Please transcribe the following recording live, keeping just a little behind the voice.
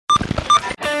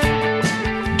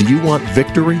Do you want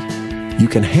victory? You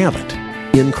can have it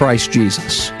in Christ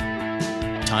Jesus.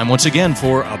 Time once again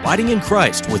for Abiding in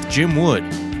Christ with Jim Wood.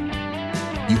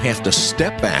 You have to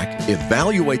step back,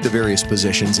 evaluate the various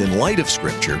positions in light of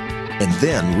Scripture, and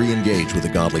then re-engage with a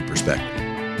godly perspective.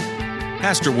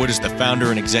 Pastor Wood is the founder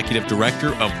and executive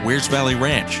director of Wears Valley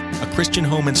Ranch, a Christian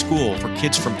home and school for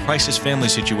kids from crisis family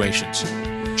situations.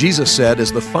 Jesus said,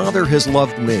 "As the Father has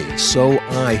loved me, so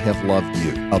I have loved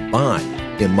you.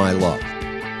 Abide in my love."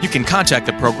 You can contact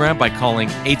the program by calling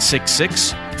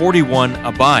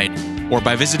 866-41-ABIDE or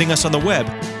by visiting us on the web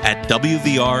at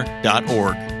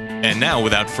wvr.org. And now,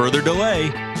 without further delay,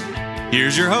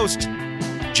 here's your host,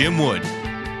 Jim Wood.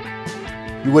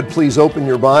 You would please open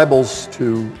your Bibles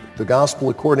to the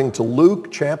Gospel according to Luke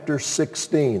chapter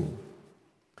 16.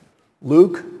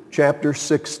 Luke chapter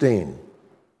 16.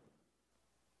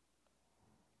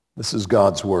 This is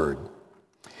God's Word.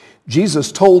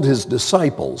 Jesus told his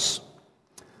disciples,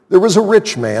 "There was a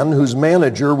rich man whose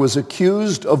manager was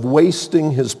accused of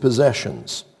wasting his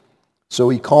possessions. So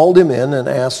he called him in and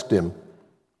asked him,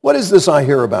 'What is this I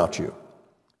hear about you?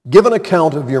 Give an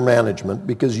account of your management,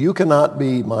 because you cannot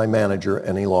be my manager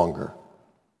any longer.'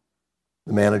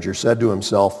 The manager said to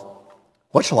himself,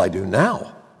 'What shall I do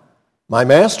now? My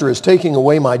master is taking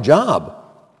away my job.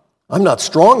 I'm not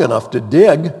strong enough to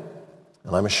dig,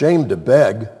 and I'm ashamed to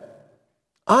beg.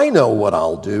 I know what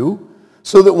I'll do,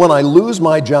 so that when I lose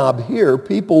my job here,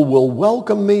 people will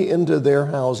welcome me into their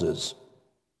houses.'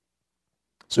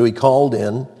 So he called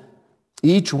in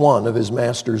each one of his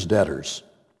master's debtors.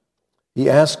 He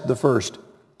asked the first,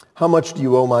 'How much do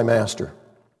you owe my master?'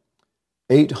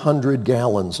 800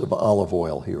 gallons of olive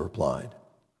oil,' he replied.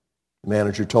 The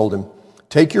manager told him,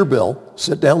 'Take your bill,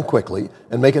 sit down quickly,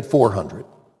 and make it 400.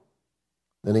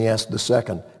 Then he asked the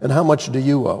second, 'And how much do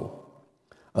you owe?'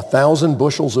 1,000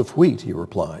 bushels of wheat,' he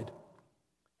replied.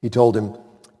 He told him,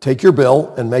 'Take your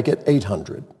bill and make it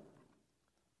 800.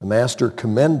 The master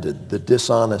commended the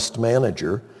dishonest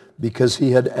manager because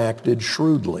he had acted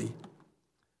shrewdly.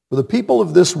 For the people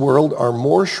of this world are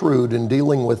more shrewd in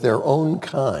dealing with their own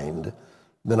kind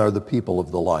than are the people of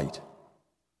the light.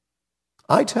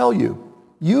 I tell you,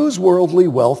 use worldly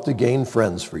wealth to gain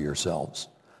friends for yourselves,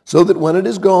 so that when it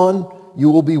is gone, you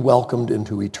will be welcomed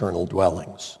into eternal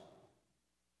dwellings.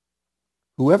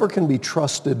 Whoever can be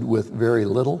trusted with very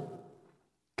little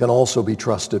can also be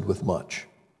trusted with much.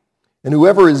 And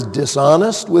whoever is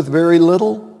dishonest with very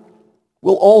little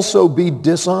will also be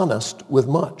dishonest with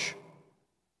much.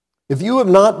 If you have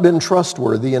not been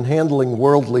trustworthy in handling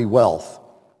worldly wealth,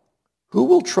 who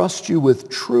will trust you with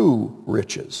true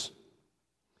riches?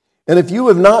 And if you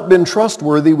have not been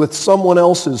trustworthy with someone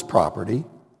else's property,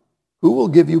 who will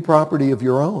give you property of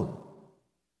your own?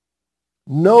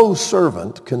 No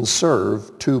servant can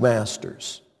serve two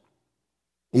masters.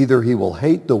 Either he will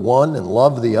hate the one and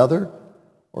love the other,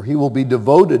 or he will be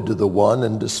devoted to the one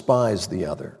and despise the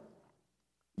other.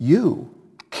 You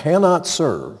cannot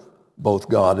serve both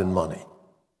God and money."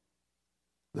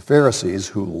 The Pharisees,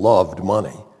 who loved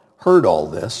money, heard all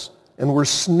this and were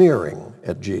sneering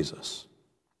at Jesus.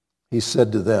 He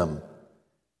said to them,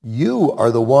 "You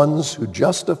are the ones who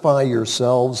justify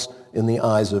yourselves in the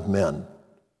eyes of men,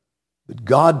 but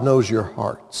God knows your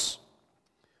hearts.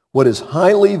 What is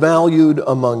highly valued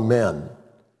among men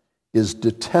is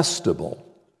detestable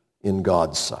in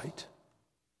God's sight."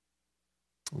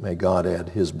 May God add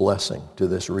his blessing to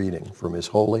this reading from his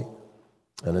holy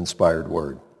and inspired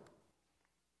word.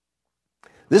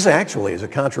 This actually is a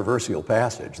controversial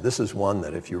passage. This is one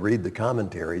that if you read the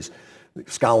commentaries,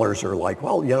 scholars are like,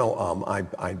 well,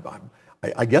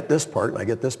 I get this part and I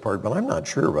get this part, but I'm not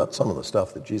sure about some of the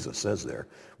stuff that Jesus says there.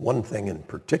 One thing in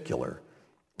particular,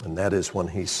 and that is when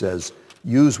he says,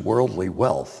 use worldly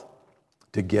wealth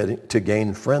to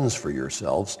gain friends for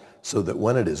yourselves, so that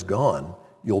when it is gone,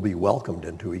 you'll be welcomed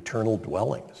into eternal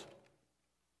dwellings.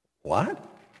 What?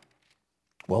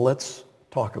 Well, let's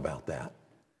talk about that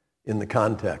in the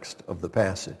context of the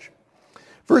passage.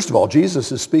 First of all,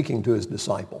 Jesus is speaking to his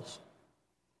disciples.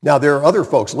 Now, there are other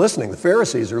folks listening. The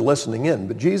Pharisees are listening in,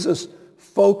 but Jesus'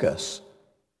 focus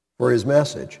for his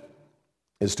message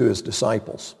is to his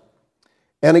disciples.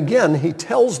 And again, he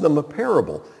tells them a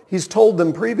parable. He's told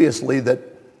them previously that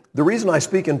the reason I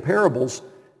speak in parables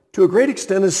to a great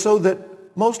extent is so that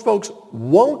most folks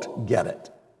won't get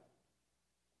it.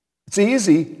 It's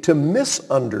easy to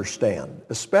misunderstand,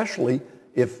 especially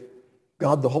if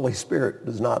God the Holy Spirit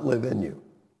does not live in you.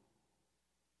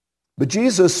 But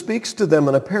Jesus speaks to them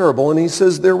in a parable, and he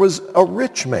says there was a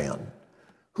rich man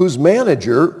whose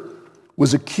manager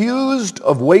was accused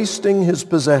of wasting his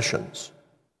possessions.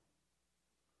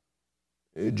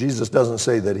 Jesus doesn't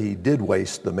say that he did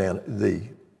waste the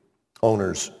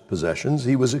owner's possessions.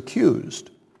 He was accused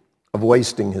of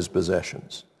wasting his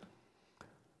possessions.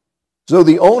 So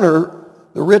the owner,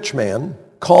 the rich man,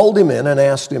 called him in and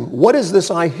asked him, "What is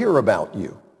this I hear about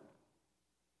you?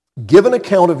 Give an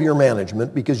account of your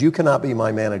management, because you cannot be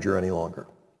my manager any longer."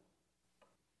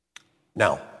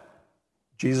 Now,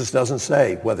 Jesus doesn't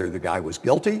say whether the guy was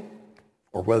guilty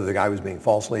or whether the guy was being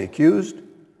falsely accused,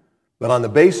 but on the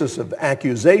basis of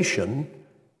accusation,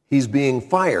 he's being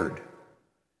fired.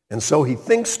 And so he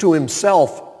thinks to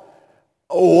himself,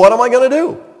 "Oh, what am I going to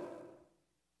do?"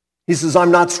 He says,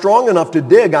 "I'm not strong enough to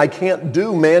dig. I can't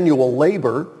do manual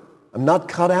labor. I'm not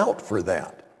cut out for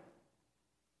that.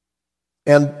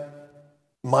 And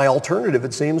my alternative,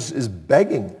 it seems, is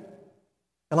begging.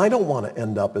 And I don't want to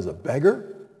end up as a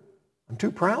beggar. I'm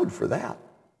too proud for that.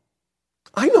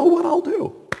 I know what I'll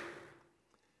do."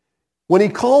 When he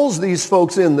calls these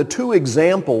folks in, the two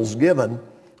examples given,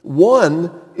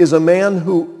 one is a man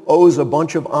who owes a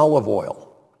bunch of olive oil.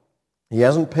 He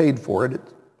hasn't paid for it. It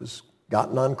was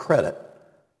gotten on credit.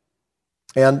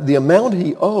 And the amount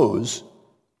he owes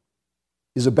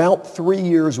is about 3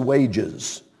 years'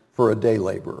 wages for a day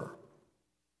laborer.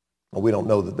 Well, we don't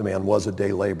know that the man was a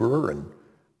day laborer, and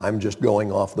I'm just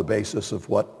going off the basis of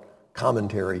what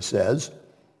commentary says.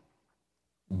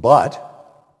 But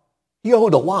he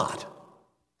owed a lot.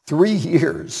 3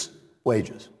 years'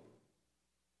 wages.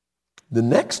 The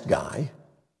next guy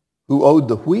who owed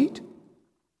the wheat,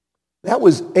 that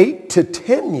was 8 to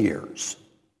 10 years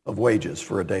of wages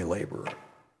for a day laborer.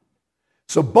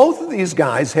 So both of these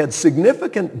guys had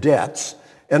significant debts,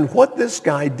 and what this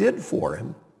guy did for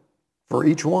him, for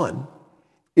each one,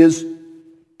 is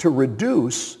to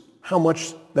reduce how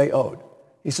much they owed.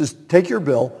 He says, "Take your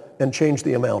bill and change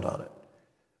the amount on it."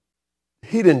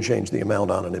 He didn't change the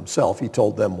amount on it himself. He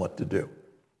told them what to do.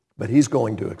 But he's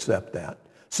going to accept that,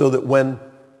 so that when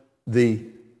the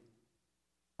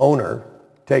owner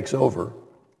takes over,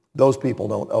 those people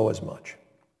don't owe as much.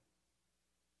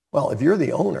 Well, if you're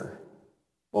the owner,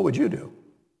 what would you do?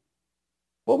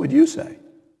 What would you say?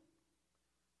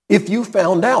 If you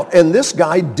found out, and this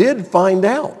guy did find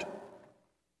out.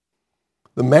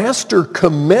 The master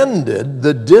commended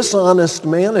the dishonest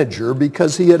manager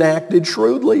because he had acted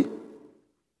shrewdly.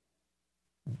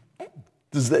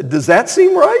 Does that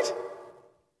seem right?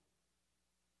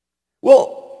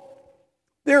 Well,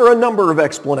 there are a number of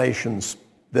explanations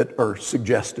that are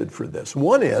suggested for this.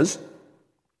 One is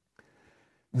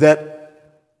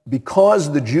that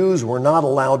because the Jews were not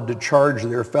allowed to charge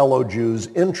their fellow Jews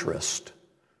interest,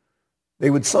 they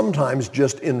would sometimes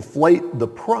just inflate the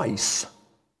price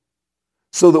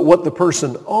so that what the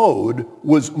person owed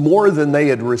was more than they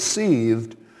had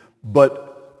received,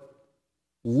 but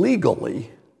legally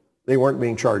they weren't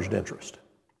being charged interest.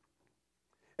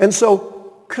 And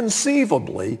so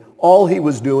conceivably, all he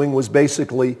was doing was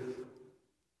basically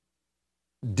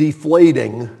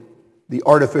deflating the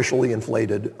artificially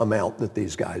inflated amount that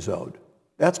these guys owed.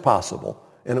 That's possible,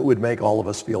 and it would make all of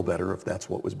us feel better if that's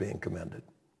what was being commended.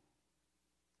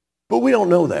 But we don't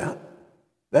know that.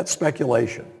 That's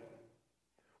speculation.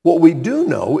 What we do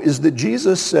know is that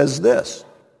Jesus says this: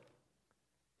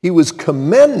 he was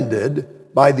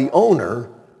commended by the owner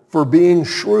for being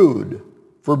shrewd,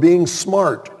 for being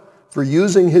smart, for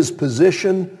using his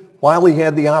position while he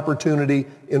had the opportunity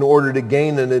in order to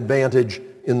gain an advantage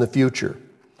in the future.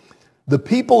 The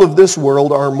people of this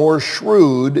world are more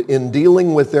shrewd in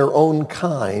dealing with their own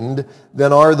kind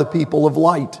than are the people of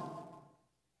light.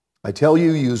 I tell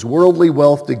you, use worldly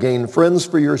wealth to gain friends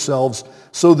for yourselves,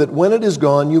 so that when it is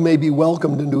gone, you may be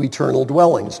welcomed into eternal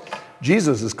dwellings.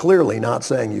 Jesus is clearly not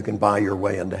saying you can buy your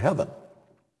way into heaven.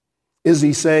 Is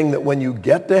he saying that when you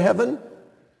get to heaven,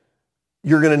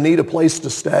 you're going to need a place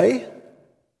to stay?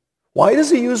 Why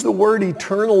does he use the word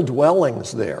eternal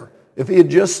dwellings there? If he had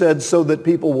just said so that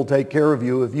people will take care of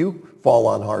you if you fall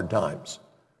on hard times.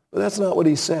 But that's not what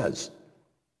he says.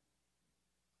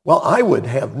 Well, I would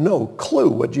have no clue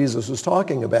what Jesus was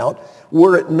talking about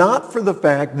were it not for the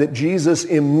fact that Jesus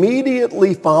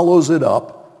immediately follows it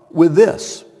up with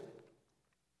this: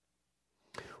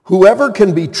 whoever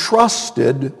can be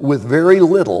trusted with very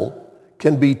little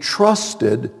can be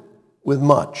trusted with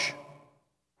much.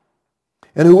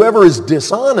 And whoever is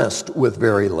dishonest with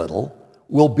very little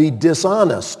will be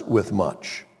dishonest with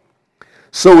much.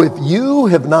 So if you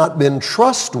have not been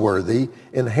trustworthy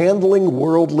in handling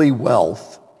worldly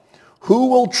wealth, who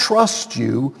will trust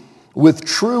you with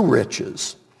true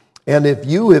riches? And if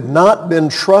you have not been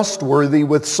trustworthy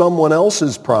with someone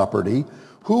else's property,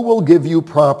 who will give you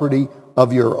property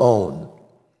of your own?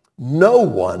 No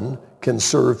one can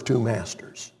serve two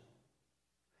masters.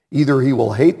 Either he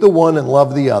will hate the one and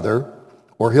love the other,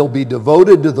 or he'll be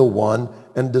devoted to the one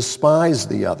and despise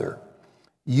the other.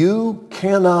 You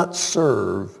cannot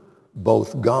serve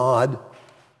both God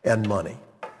and money.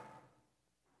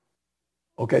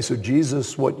 Okay, so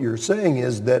Jesus, what you're saying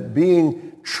is that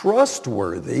being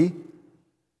trustworthy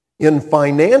in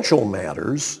financial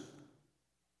matters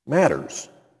matters.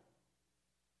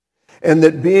 And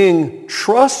that being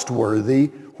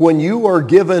trustworthy when you are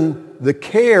given the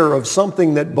care of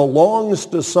something that belongs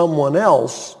to someone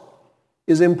else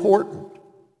is important.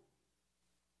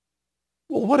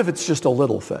 Well, what if it's just a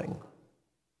little thing?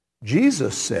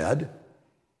 Jesus said,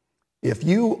 if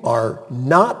you are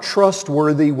not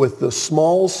trustworthy with the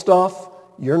small stuff,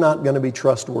 you're not going to be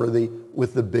trustworthy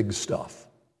with the big stuff.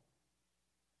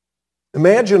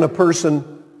 Imagine a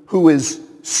person who is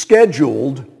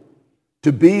scheduled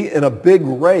to be in a big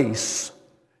race,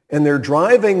 and they're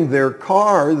driving their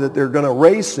car that they're going to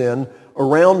race in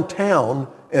around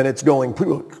town, and it's going...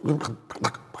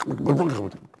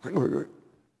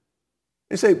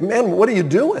 You say, man, what are you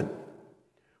doing?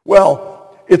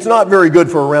 Well, it's not very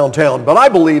good for around town, but I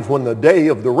believe when the day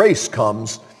of the race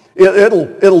comes,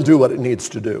 it'll do what it needs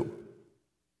to do.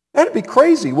 That'd be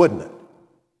crazy, wouldn't it?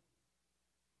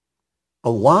 A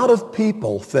lot of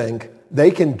people think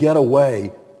they can get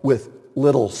away with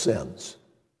little sins,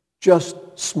 just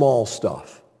small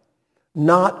stuff,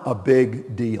 not a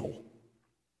big deal.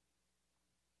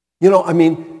 You know, I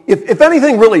mean, if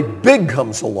anything really big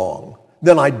comes along,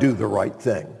 then I'd do the right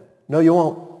thing. No, you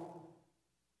won't.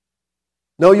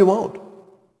 No, you won't.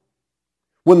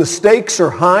 When the stakes are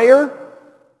higher,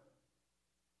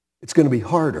 it's going to be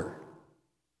harder.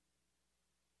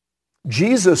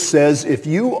 Jesus says if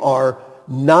you are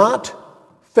not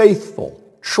faithful,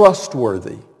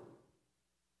 trustworthy,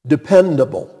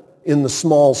 dependable in the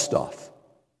small stuff,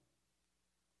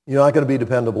 you're not going to be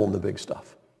dependable in the big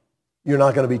stuff. You're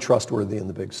not going to be trustworthy in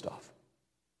the big stuff.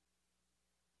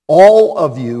 All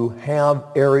of you have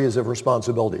areas of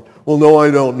responsibility. Well, no,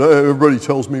 I don't. No, everybody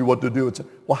tells me what to do.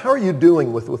 Well, how are you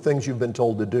doing with the things you've been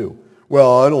told to do?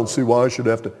 Well, I don't see why I should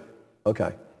have to.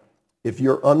 Okay. If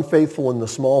you're unfaithful in the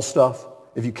small stuff,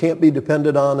 if you can't be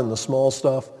depended on in the small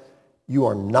stuff, you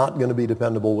are not going to be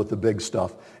dependable with the big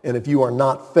stuff. And if you are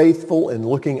not faithful in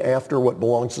looking after what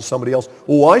belongs to somebody else,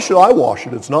 well, why should I wash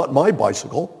it? It's not my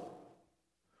bicycle.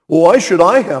 Well, why should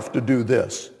I have to do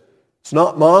this? It's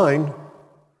not mine.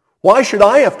 Why should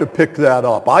I have to pick that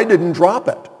up? I didn't drop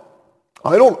it.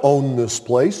 I don't own this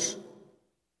place.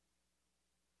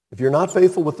 If you're not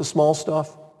faithful with the small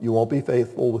stuff, you won't be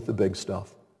faithful with the big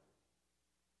stuff.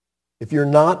 If you're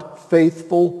not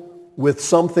faithful with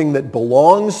something that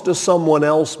belongs to someone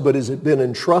else but has been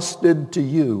entrusted to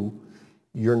you,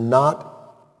 you're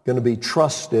not going to be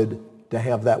trusted to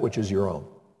have that which is your own.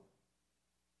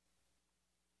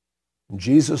 And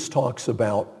Jesus talks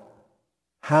about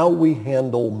how we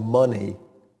handle money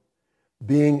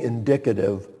being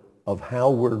indicative of how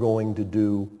we're going to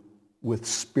do with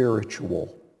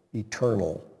spiritual,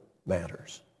 eternal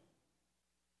matters.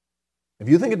 If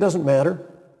you think it doesn't matter,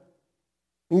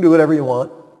 you can do whatever you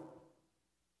want.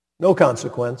 No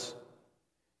consequence.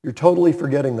 You're totally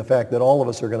forgetting the fact that all of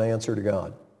us are going to answer to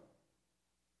God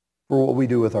for what we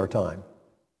do with our time,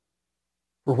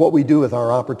 for what we do with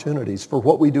our opportunities, for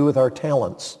what we do with our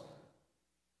talents.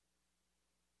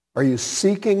 Are you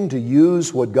seeking to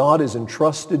use what God has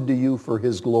entrusted to you for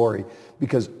his glory?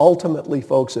 Because ultimately,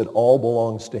 folks, it all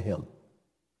belongs to him.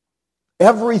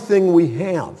 Everything we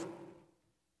have.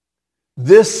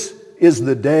 This is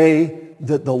the day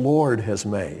that the Lord has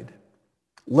made.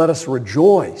 Let us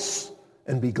rejoice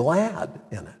and be glad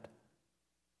in it.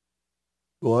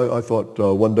 Well, I thought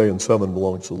 1 day in 7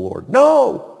 belongs to the Lord.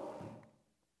 No!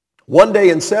 1 day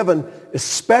in 7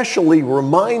 especially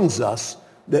reminds us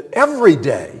that every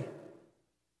day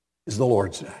is the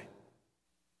Lord's day.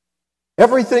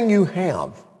 Everything you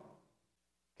have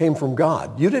came from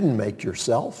God. You didn't make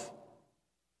yourself.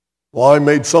 Well, I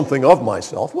made something of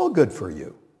myself. Well, good for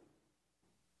you.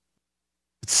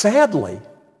 But sadly,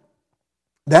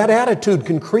 that attitude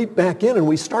can creep back in and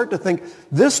we start to think,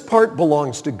 this part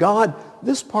belongs to God,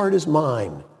 this part is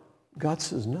mine. God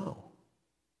says, no.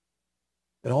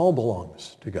 It all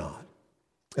belongs to God.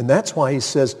 And that's why he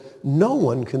says, no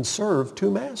one can serve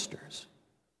two masters.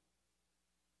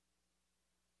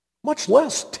 Much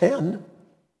less 10.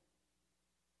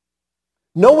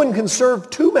 No one can serve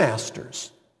two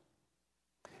masters.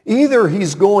 Either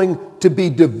he's going to be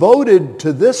devoted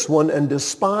to this one and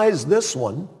despise this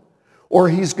one, or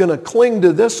he's going to cling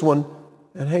to this one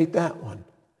and hate that one.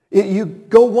 You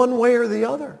go one way or the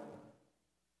other.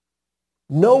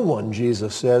 No one,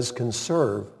 Jesus says, can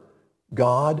serve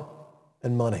God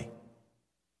and money.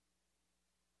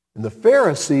 And the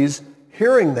Pharisees,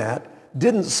 hearing that,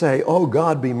 didn't say, "Oh,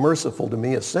 God, be merciful to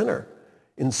me, a sinner."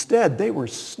 Instead, they were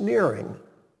sneering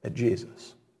at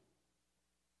Jesus.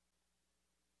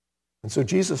 And so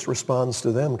Jesus responds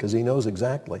to them because he knows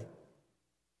exactly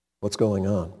what's going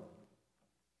on.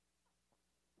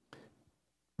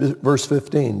 Verse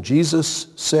 15, Jesus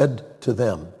said to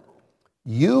them,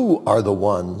 "You are the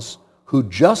ones who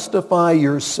justify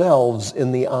yourselves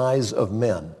in the eyes of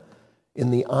men." In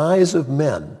the eyes of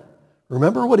men.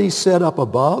 Remember what he said up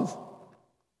above?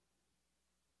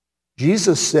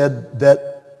 Jesus said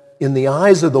that in the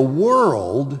eyes of the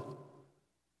world,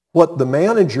 what the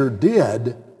manager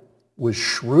did was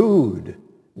shrewd. It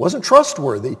wasn't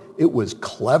trustworthy. It was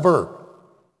clever.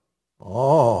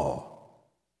 Oh.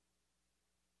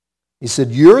 He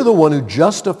said, "You're the one who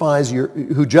justify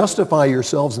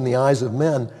yourselves in the eyes of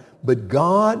men, but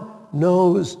God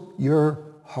knows your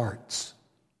hearts.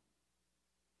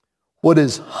 What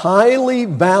is highly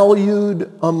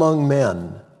valued among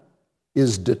men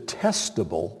is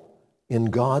detestable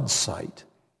in God's sight."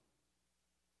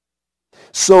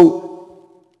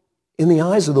 So, in the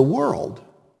eyes of the world,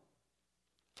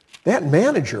 that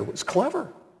manager was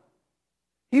clever.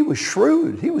 He was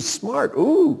shrewd. He was smart.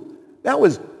 Ooh, that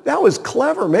was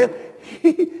clever, man.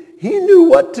 He knew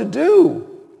what to do.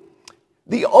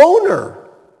 The owner,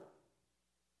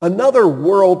 another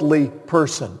worldly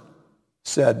person,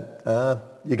 said,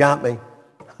 "You got me.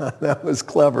 That was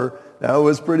clever. That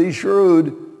was pretty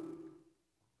shrewd."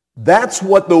 That's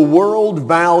what the world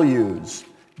values.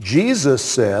 Jesus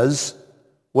says,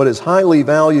 what is highly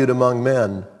valued among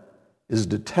men is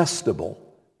detestable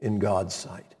in God's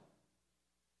sight.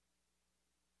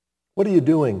 What are you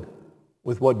doing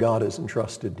with what God has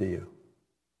entrusted to you?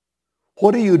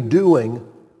 What are you doing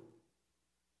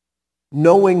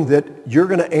knowing that you're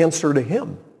going to answer to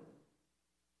him?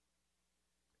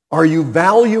 Are you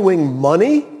valuing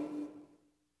money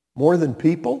more than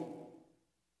people?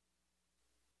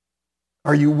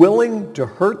 Are you willing to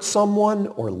hurt someone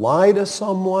or lie to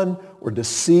someone or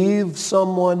deceive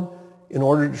someone in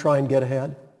order to try and get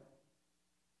ahead?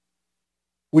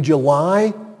 Would you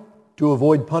lie to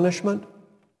avoid punishment?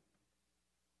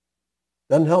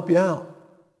 Doesn't help you out.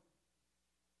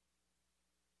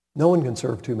 No one can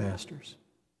serve two masters.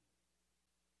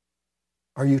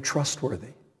 Are you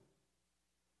trustworthy?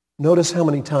 Notice how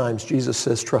many times Jesus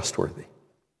says trustworthy.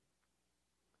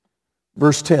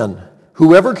 Verse 10,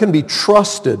 "Whoever can be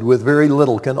trusted with very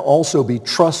little can also be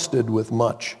trusted with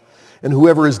much. And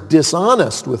whoever is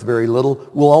dishonest with very little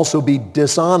will also be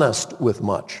dishonest with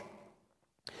much.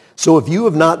 So if you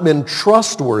have not been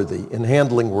trustworthy in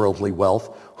handling worldly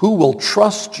wealth, who will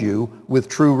trust you with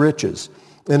true riches?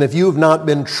 And if you have not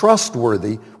been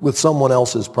trustworthy with someone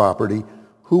else's property,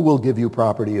 who will give you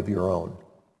property of your own?"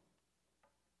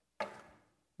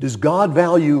 Does God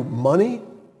value money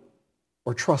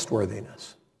or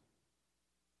trustworthiness?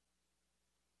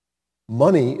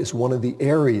 Money is one of the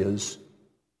areas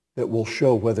that will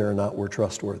show whether or not we're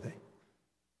trustworthy.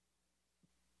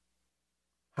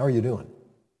 How are you doing?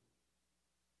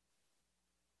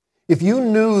 If you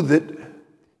knew that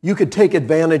you could take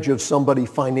advantage of somebody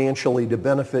financially to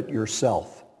benefit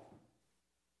yourself,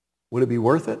 would it be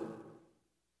worth it?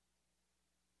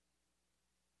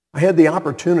 I had the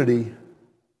opportunity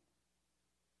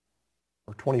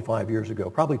 25 years ago,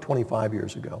 probably 25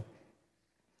 years ago,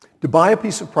 to buy a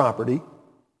piece of property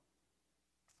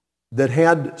that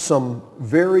had some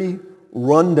very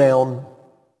rundown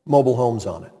mobile homes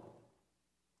on it.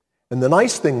 And the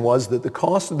nice thing was that the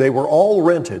cost, they were all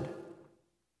rented.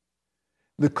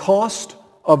 The cost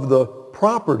of the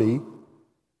property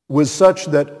was such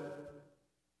that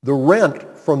the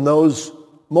rent from those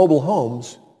mobile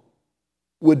homes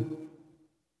would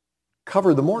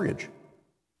cover the mortgage.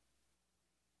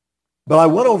 But I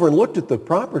went over and looked at the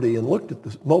property and looked at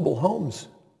the mobile homes,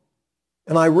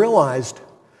 and I realized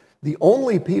the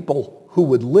only people who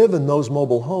would live in those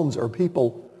mobile homes are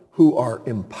people who are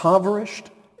impoverished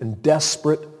and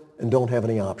desperate and don't have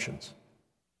any options.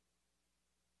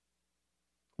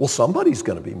 Well, somebody's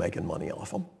going to be making money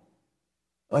off them.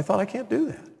 And I thought, I can't do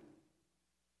that.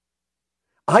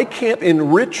 I can't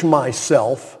enrich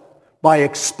myself by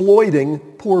exploiting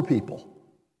poor people.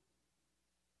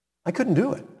 I couldn't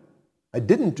do it. I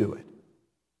didn't do it.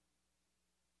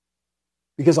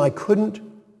 Because I couldn't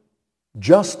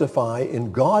justify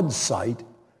in God's sight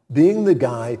being the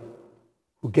guy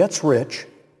who gets rich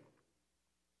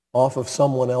off of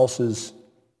someone else's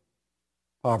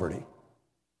poverty.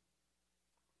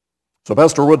 So,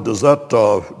 Pastor Wood, does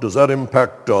that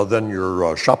impact then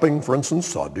your shopping, for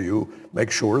instance? Do you make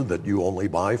sure that you only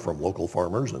buy from local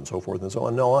farmers and so forth and so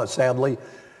on? No, sadly,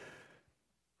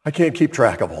 I can't keep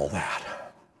track of all that.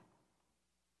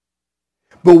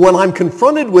 But when I'm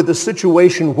confronted with a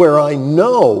situation where I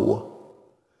know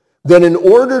that in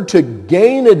order to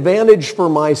gain advantage for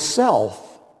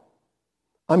myself,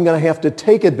 I'm going to have to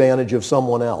take advantage of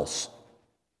someone else,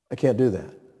 I can't do that.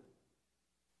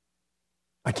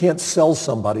 I can't sell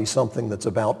somebody something that's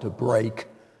about to break,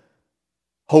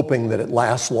 hoping that it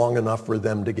lasts long enough for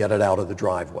them to get it out of the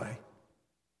driveway.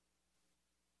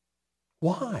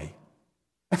 Why?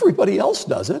 Everybody else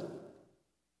does it.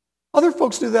 Other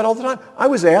folks do that all the time. I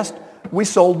was asked, we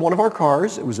sold one of our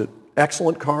cars. It was an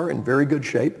excellent car in very good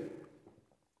shape.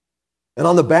 And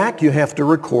on the back, you have to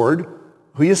record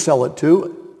who you sell it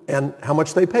to and how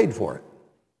much they paid for it.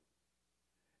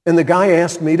 And the guy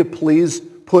asked me to please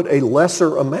put a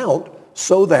lesser amount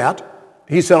so that,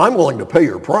 he said, I'm willing to pay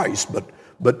your price, but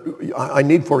I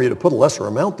need for you to put a lesser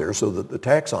amount there so that the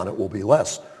tax on it will be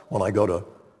less when I go to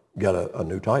get a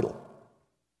new title.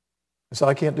 I said,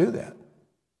 I can't do that.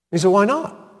 He said, why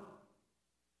not?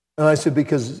 And I said,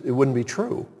 because it wouldn't be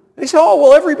true. And he said, oh,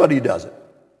 well, everybody does it.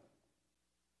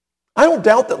 I don't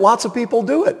doubt that lots of people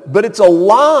do it, but it's a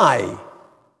lie.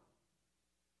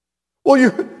 Well,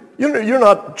 you're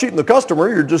not cheating the customer.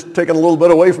 You're just taking a little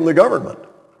bit away from the government.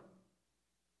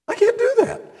 I can't do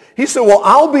that. He said, well,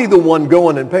 I'll be the one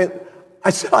going and paying. I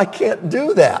said, I can't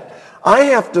do that. I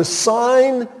have to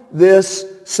sign this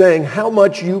saying how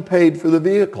much you paid for the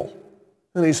vehicle.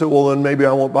 And he said, well, then maybe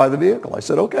I won't buy the vehicle. I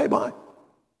said, okay, bye.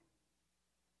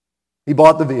 He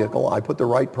bought the vehicle. I put the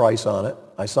right price on it.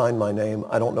 I signed my name.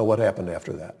 I don't know what happened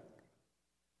after that.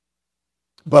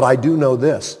 But I do know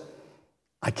this.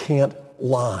 I can't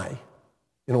lie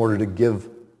in order to give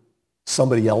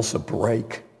somebody else a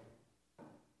break.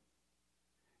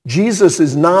 Jesus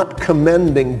is not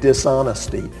commending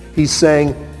dishonesty. He's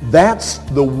saying that's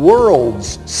the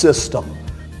world's system.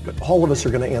 But all of us are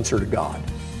going to answer to God.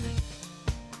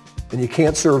 And you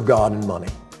can't serve God and money.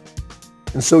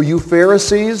 And so you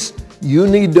Pharisees, you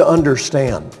need to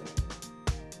understand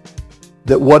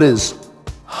that what is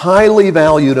highly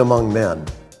valued among men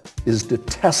is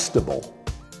detestable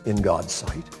in God's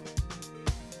sight.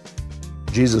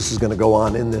 Jesus is going to go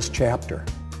on in this chapter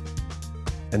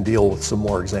and deal with some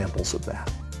more examples of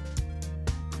that.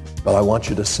 But I want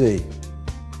you to see,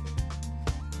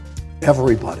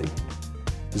 everybody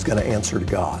is going to answer to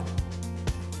God.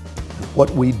 And what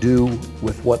we do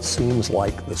with what seems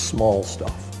like the small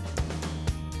stuff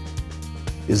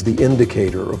is the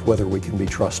indicator of whether we can be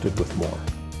trusted with more.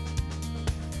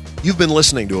 You've been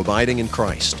listening to Abiding in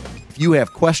Christ. If you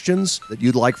have questions that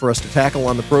you'd like for us to tackle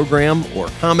on the program or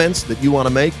comments that you want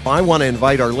to make, I want to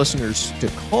invite our listeners to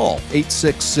call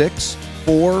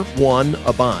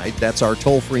 866-41-ABIDE. That's our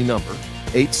toll-free number,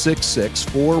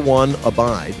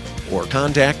 866-41-ABIDE, or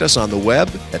contact us on the web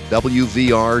at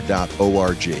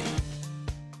wvr.org.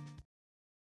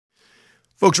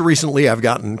 Folks, recently I've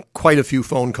gotten quite a few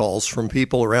phone calls from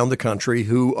people around the country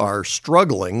who are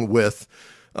struggling with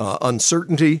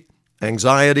uncertainty,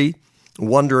 anxiety,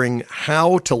 wondering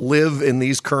how to live in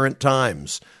these current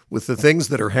times with the things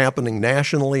that are happening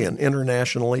nationally and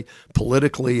internationally,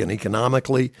 politically and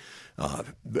economically,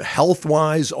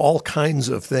 health-wise, all kinds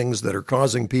of things that are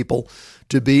causing people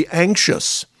to be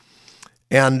anxious.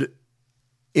 And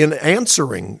in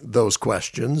answering those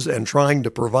questions and trying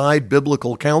to provide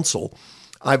biblical counsel,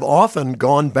 I've often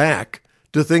gone back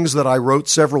to things that I wrote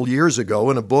several years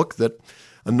ago in a book that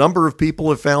a number of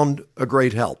people have found a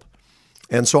great help.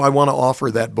 And so I want to offer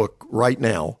that book right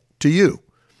now to you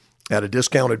at a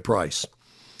discounted price.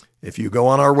 If you go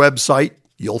on our website,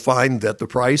 you'll find that the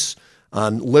price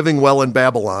on Living Well in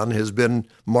Babylon has been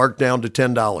marked down to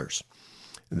 $10.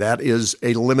 That is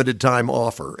a limited time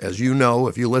offer. As you know,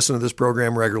 if you listen to this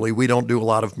program regularly, we don't do a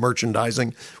lot of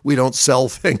merchandising. We don't sell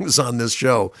things on this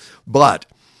show. But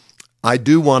I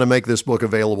do want to make this book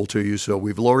available to you, so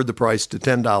we've lowered the price to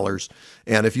 $10.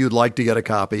 And if you'd like to get a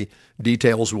copy,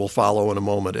 details will follow in a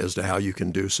moment as to how you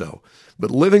can do so.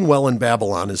 But Living Well in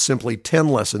Babylon is simply 10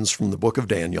 lessons from the book of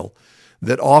Daniel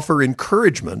that offer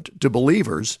encouragement to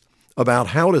believers about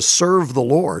how to serve the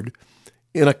Lord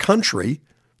in a country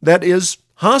that is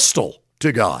hostile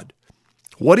to God.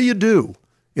 What do you do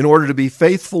in order to be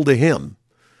faithful to Him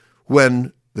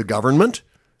when the government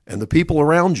and the people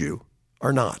around you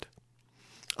are not?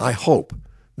 I hope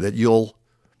that you'll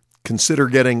consider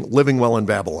getting Living Well in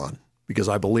Babylon, because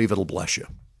I believe it'll bless you.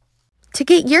 To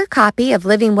get your copy of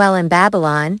Living Well in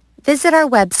Babylon, visit our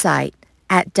website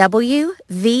at wvr.org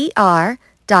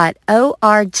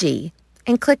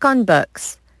and click on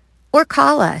Books, or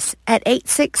call us at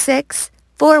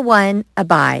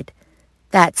 866-41-ABIDE.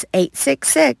 That's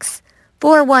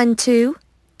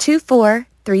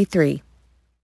 866-412-2433.